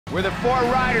We're the four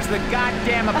riders of the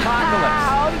goddamn apocalypse.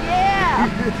 Oh, yeah!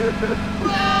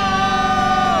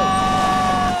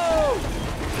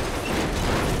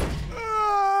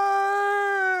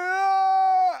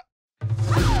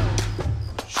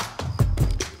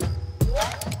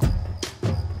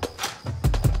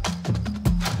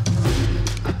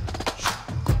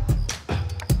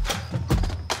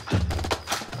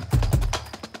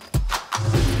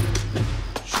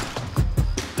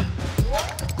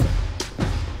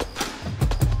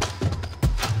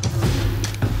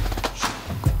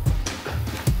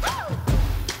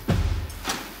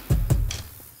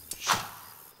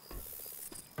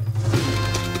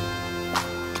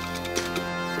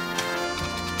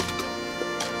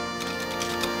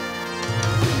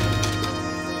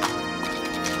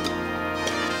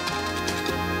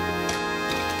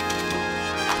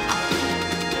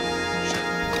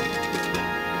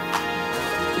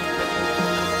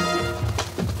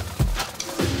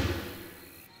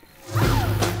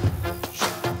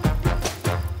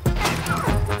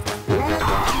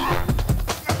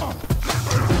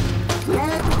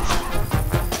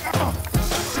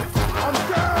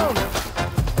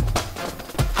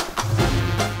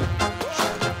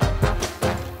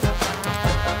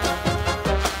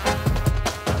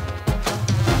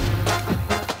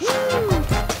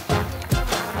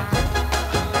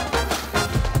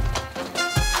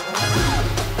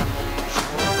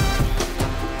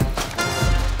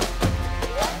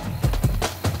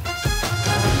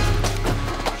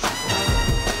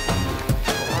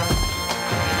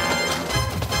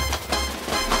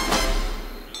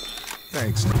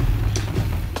 Thanks.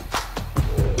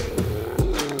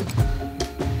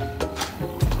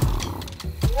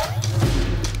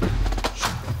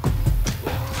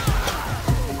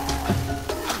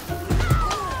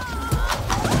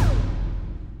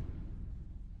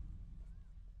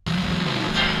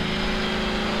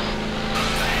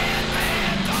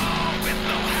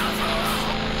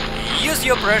 Use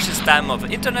your precious time of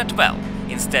internet well.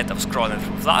 Instead of scrolling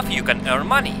through fluff, you can earn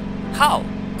money. How?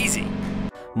 Easy.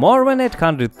 More than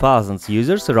 800,000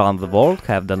 users around the world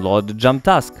have downloaded Jump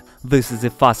Task. This is the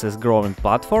fastest growing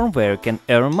platform where you can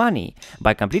earn money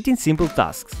by completing simple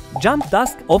tasks. Jump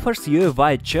Task offers you a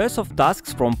wide choice of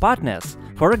tasks from partners.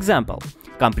 For example,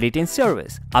 completing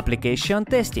service, application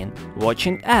testing,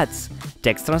 watching ads,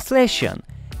 text translation.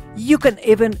 You can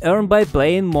even earn by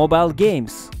playing mobile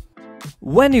games.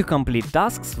 When you complete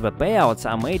tasks, the payouts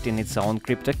are made in its own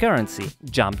cryptocurrency,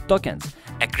 Jump tokens.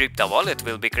 A crypto wallet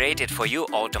will be created for you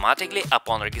automatically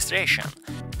upon registration.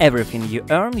 Everything you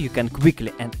earn you can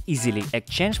quickly and easily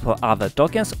exchange for other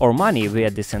tokens or money via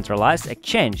decentralized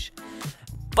exchange.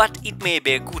 But it may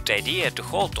be a good idea to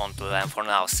hold on to them for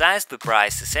now, since the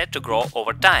price is set to grow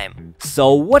over time.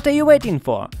 So what are you waiting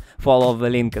for? Follow the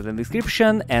link in the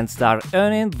description and start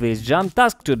earning this Jump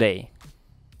Task today.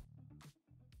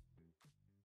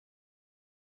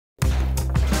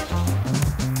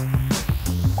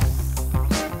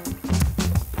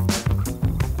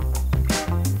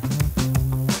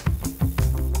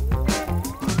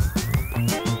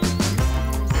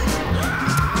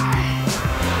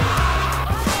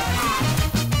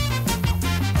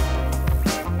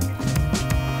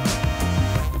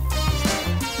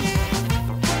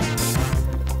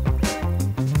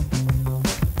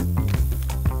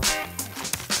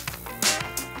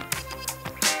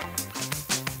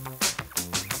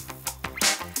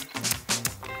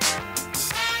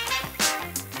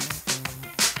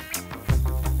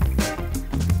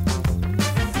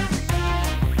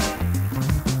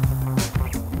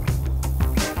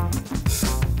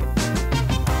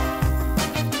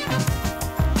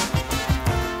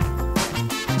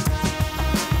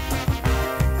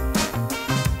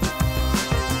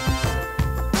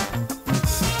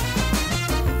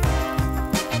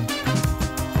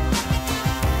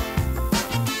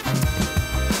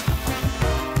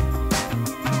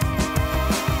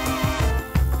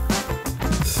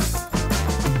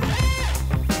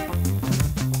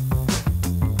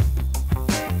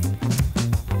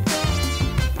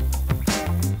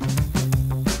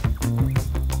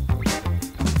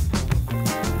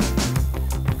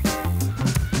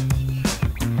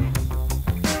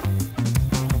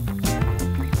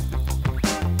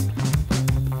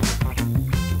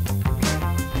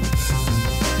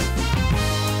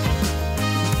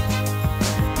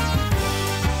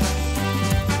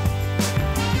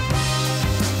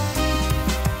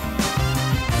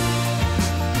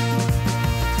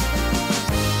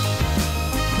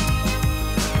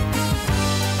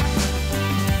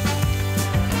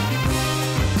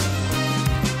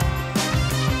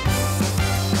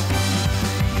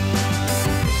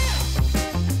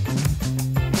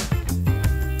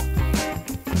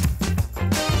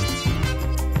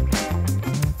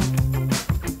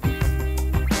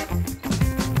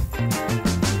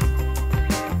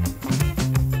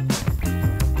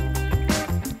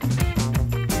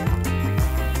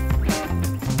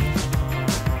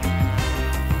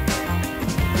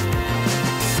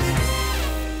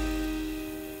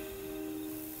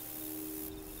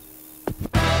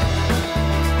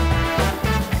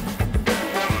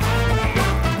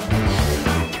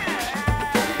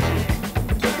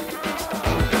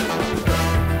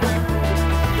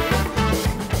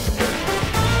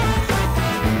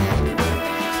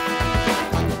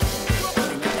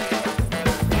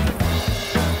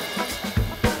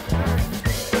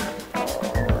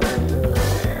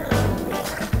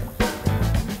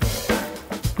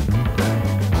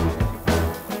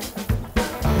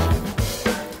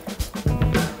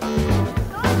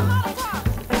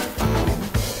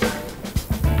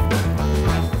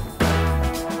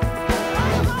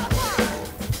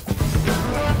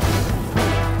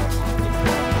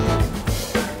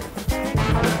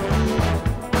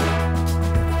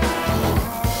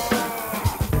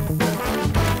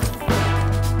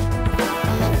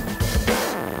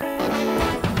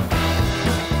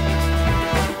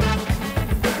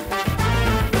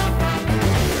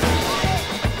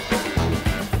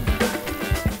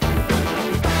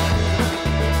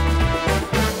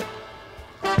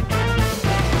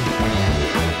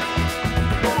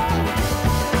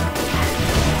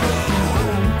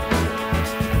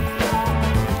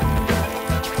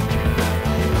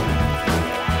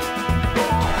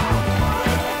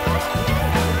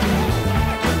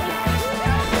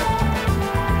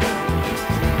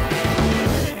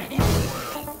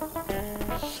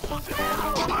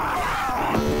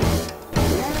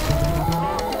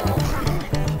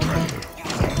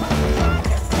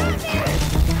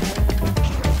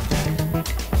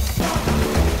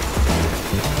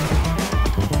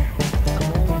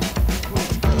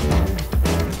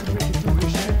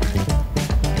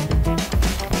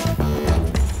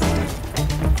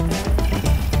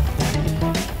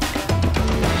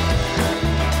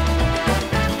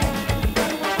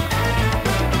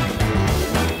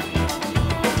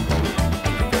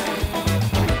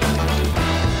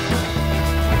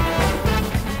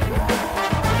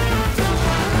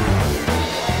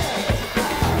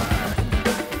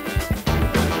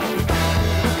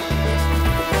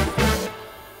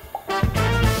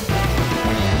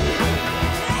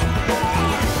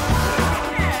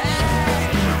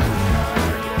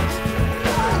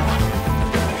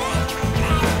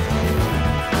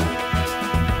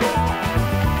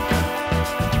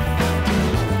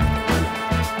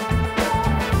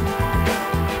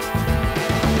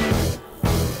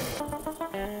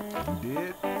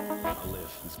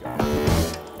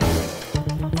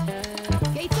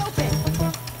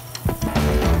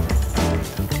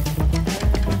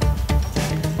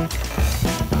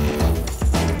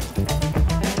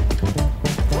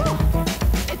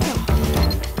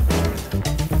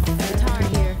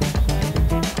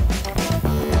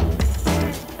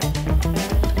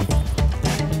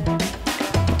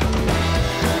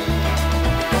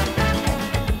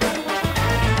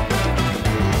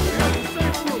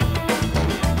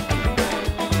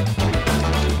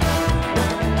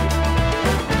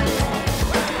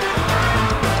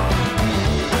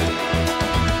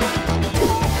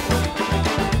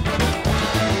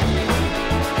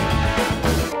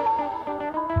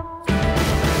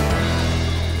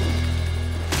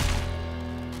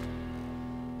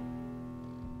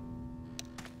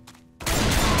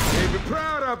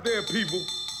 out there, people.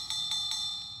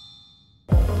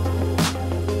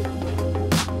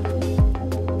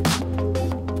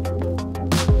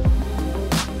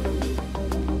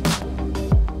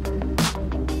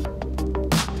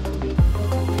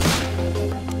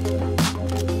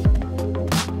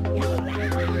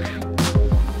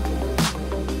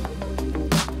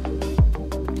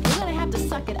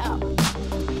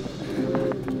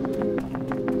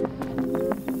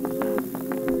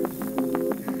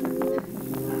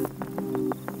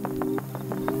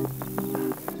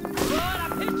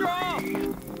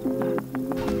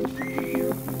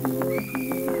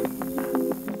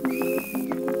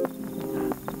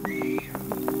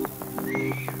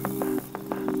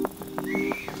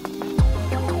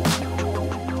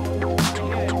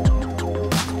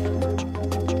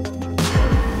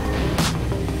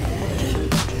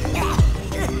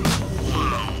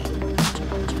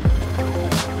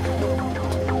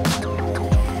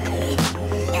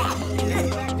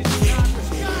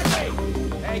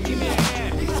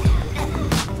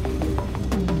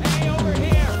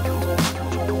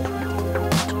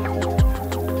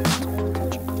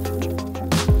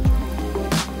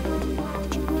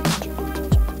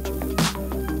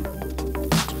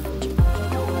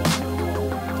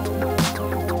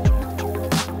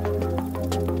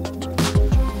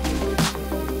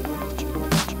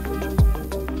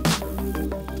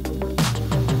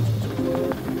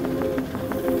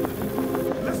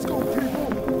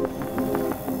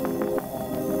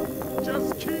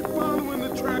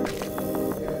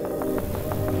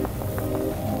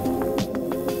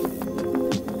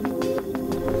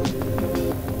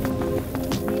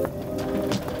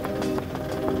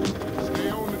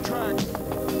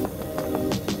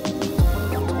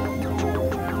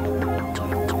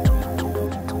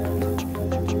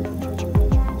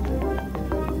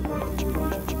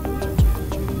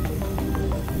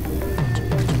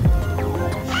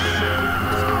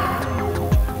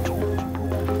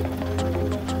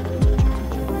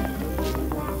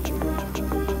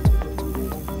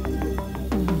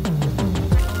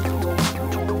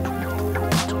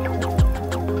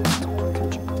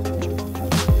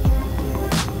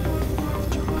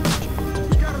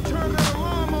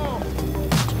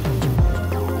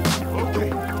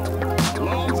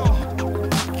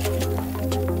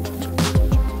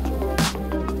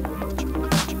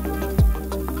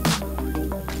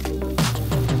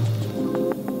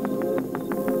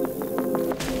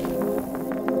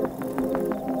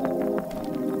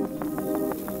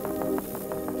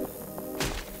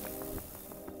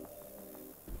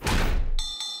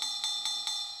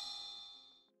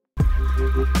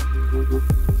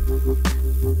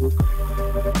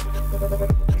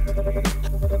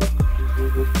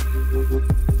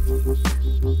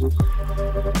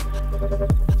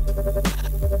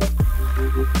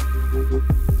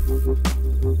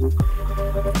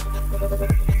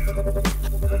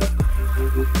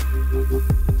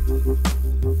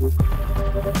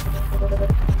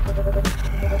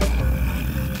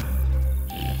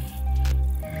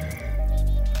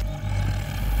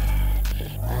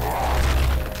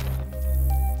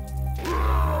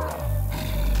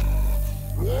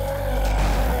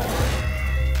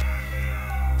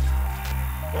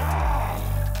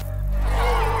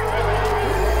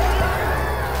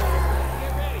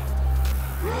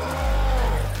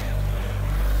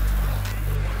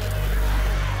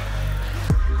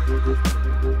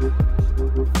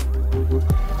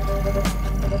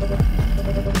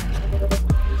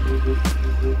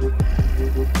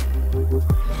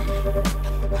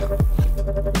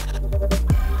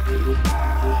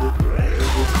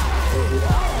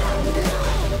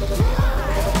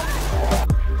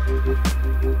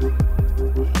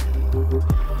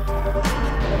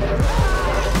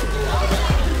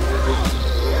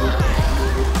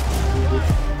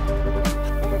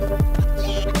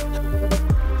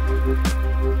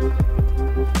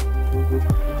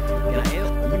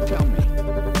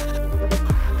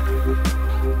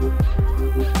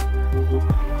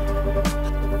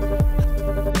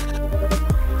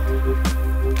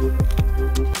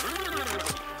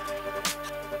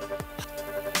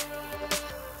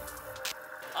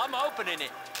 I'm opening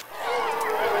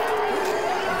it.